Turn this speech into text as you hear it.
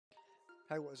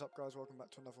Hey, what is up guys, welcome back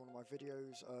to another one of my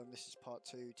videos. This is part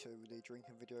 2 to the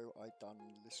drinking video I done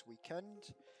this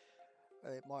weekend.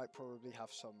 It might probably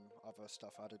have some other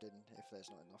stuff added in if there's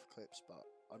not enough clips, but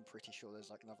I'm pretty sure there's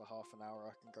like another half an hour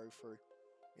I can go through.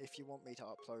 If you want me to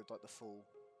upload like the full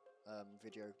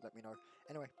video, let me know.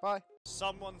 Anyway, bye!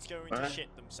 Someone's going to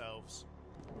shit themselves.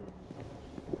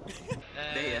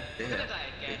 They're Gonna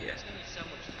die again. It's gonna be so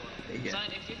much fun.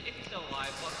 Sign, if you're still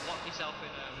alive, lock yourself in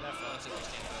a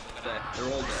They're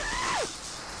all there.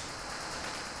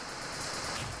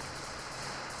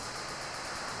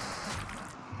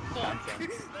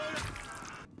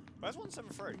 Where's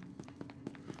 173?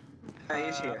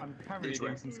 He's here. I'm currently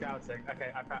doing some scouting.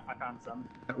 Okay, I found some.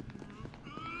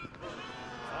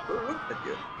 Oh, look at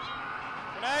you.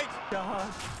 Grenade!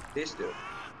 God. This dude.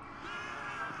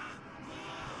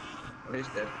 Oh, he's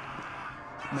dead.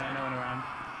 No one around.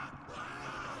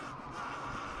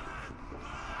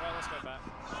 Right, let's go back.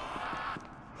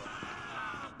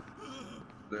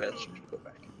 Let's go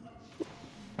back.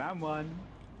 Found one.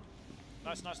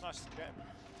 Nice. Get him.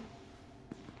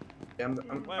 Yeah, I'm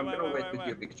gonna wait with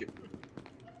you because you...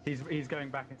 He's going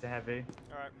back into heavy.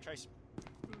 Alright, chase him.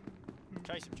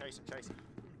 Chase him.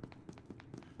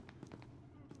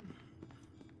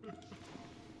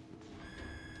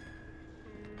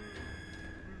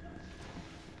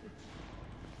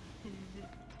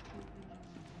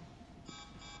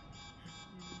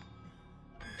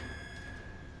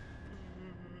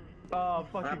 Oh,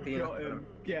 fucking got him.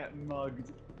 Get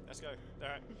mugged. Let's go.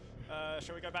 Alright.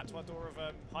 Shall we go back to our door of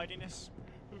hidiness?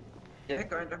 Yeah,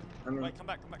 kinda. I mean, Wait, come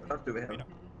back. Talk to him.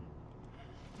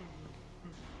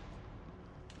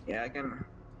 Yeah, I can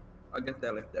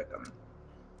tell if they're coming.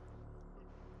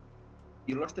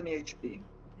 You lost any HP?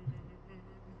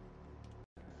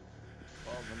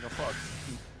 Oh, then you're fucked.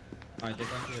 Alright, they're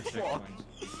going to the checkpoint.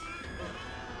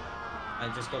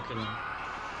 I just go kill him.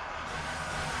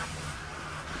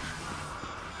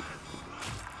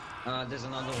 There's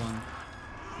another one.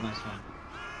 Nice one.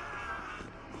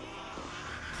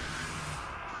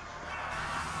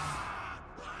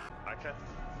 Okay.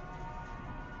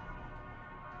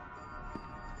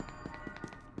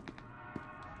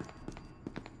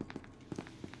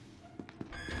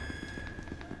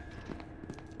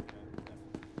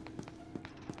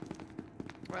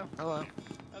 Well, hello.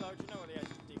 Hello, do you know where the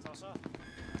D-class are?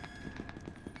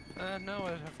 No, I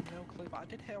have no clue, but I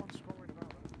did hear on scoring about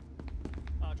them.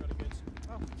 Ah, jolly good.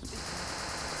 Oh, speaking of...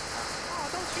 Oh,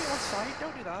 don't shoot on sight,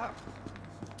 don't do that.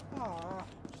 Oh.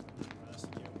 First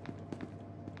kill.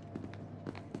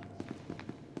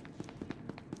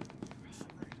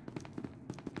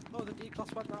 Oh, the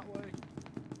D-class went that way.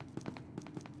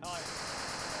 Hi.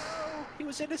 Oh, he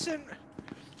was innocent.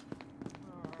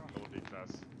 No D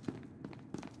class.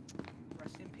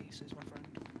 Rest in pieces, my friend.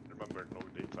 Remember, no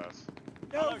D class.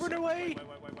 No, Hello, run sir. away!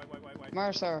 Wait.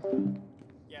 Mercer,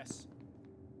 Yes.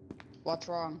 what's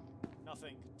wrong?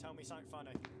 Nothing. Tell me something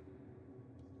funny.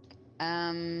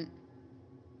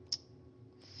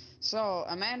 So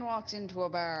a man walks into a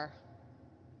bar.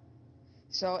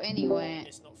 So anyway,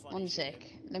 It's not funny. one sec.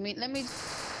 Let me.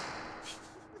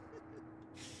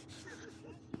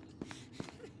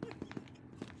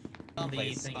 I'll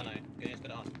be thinking. I know. Yes,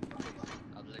 put it on.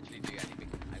 I'll literally do anything.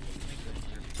 I will make it.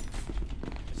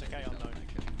 It's okay, unknown.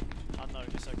 Unknown,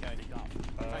 it's okay. Thank you,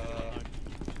 unknown.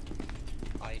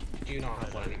 I do not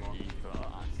have one anymore.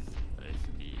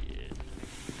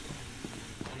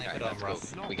 And they put it on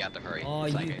rough. We got to hurry. Oh,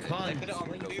 you can't. They put it on.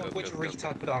 Which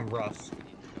retard put it on rough?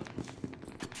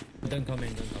 Don't come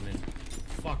in.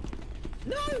 Fuck.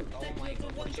 No! Oh my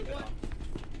god, what did you put on?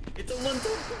 It's a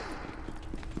one-two!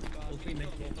 Okay,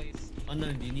 medkit. Please.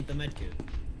 Unknown, do you need the medkit?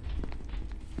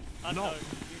 Unknown,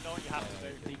 you know what you have to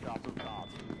do. D-class with the card.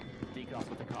 D-class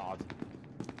with the card.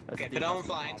 Okay, put it on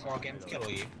flying or I'll get him to kill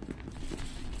you.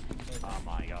 Oh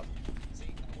my god.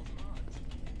 See, that wasn't hard.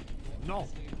 No!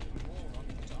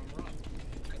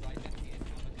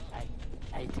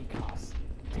 Hey, D-class.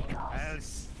 I'll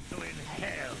still in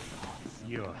hell,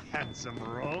 you handsome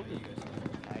rogue.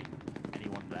 Hey,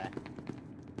 anyone there?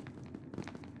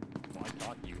 My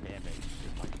god, you hear me?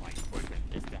 My equipment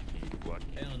is definitely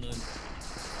working. Hey, unknown.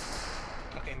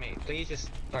 Okay, mate, please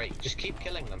just keep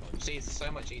killing them. See, it's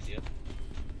so much easier.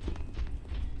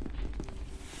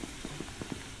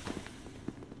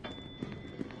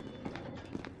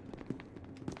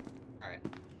 Alright.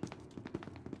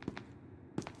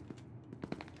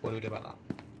 What do we do about that?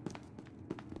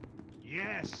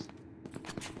 Yes!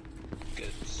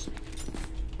 Good.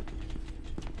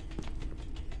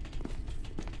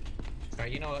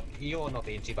 Alright, you know what? You're not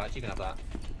being too bad, you can have that.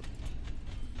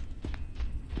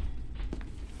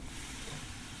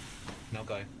 Now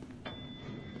go.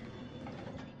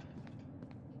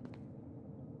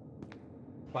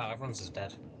 Wow, everyone's just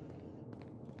dead.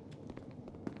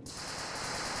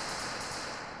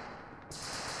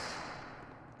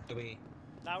 Do we...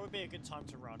 That would be a good time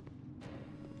to run.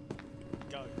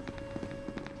 Go.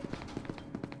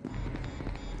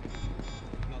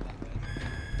 Not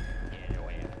that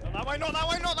way. Not that way, not that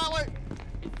way, not that way!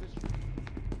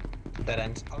 Dead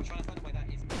end. I was trying to find a way that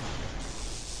is...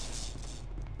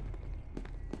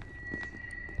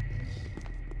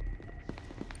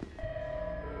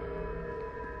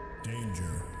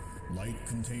 Danger. Light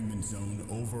containment zone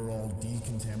overall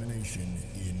decontamination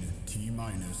in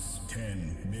T-minus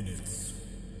 10 minutes.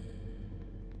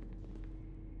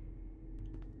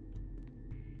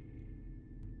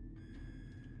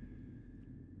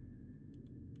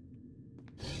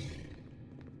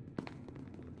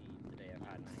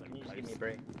 Can you just give me a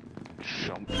break?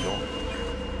 Champion.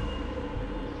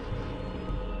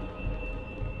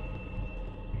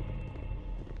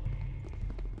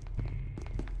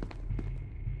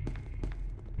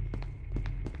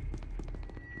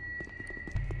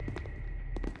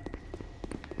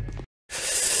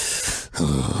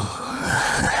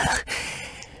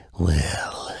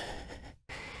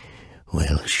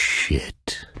 Well,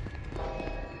 shit.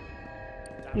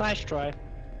 Nice try.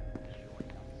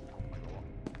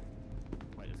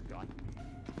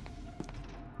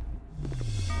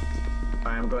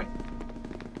 I'm going.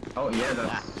 Oh yeah,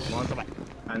 that's one.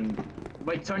 And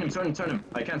wait, turn him.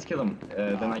 I can't kill him.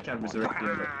 Then I can't resurrect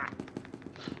the other.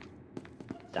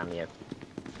 Damn you.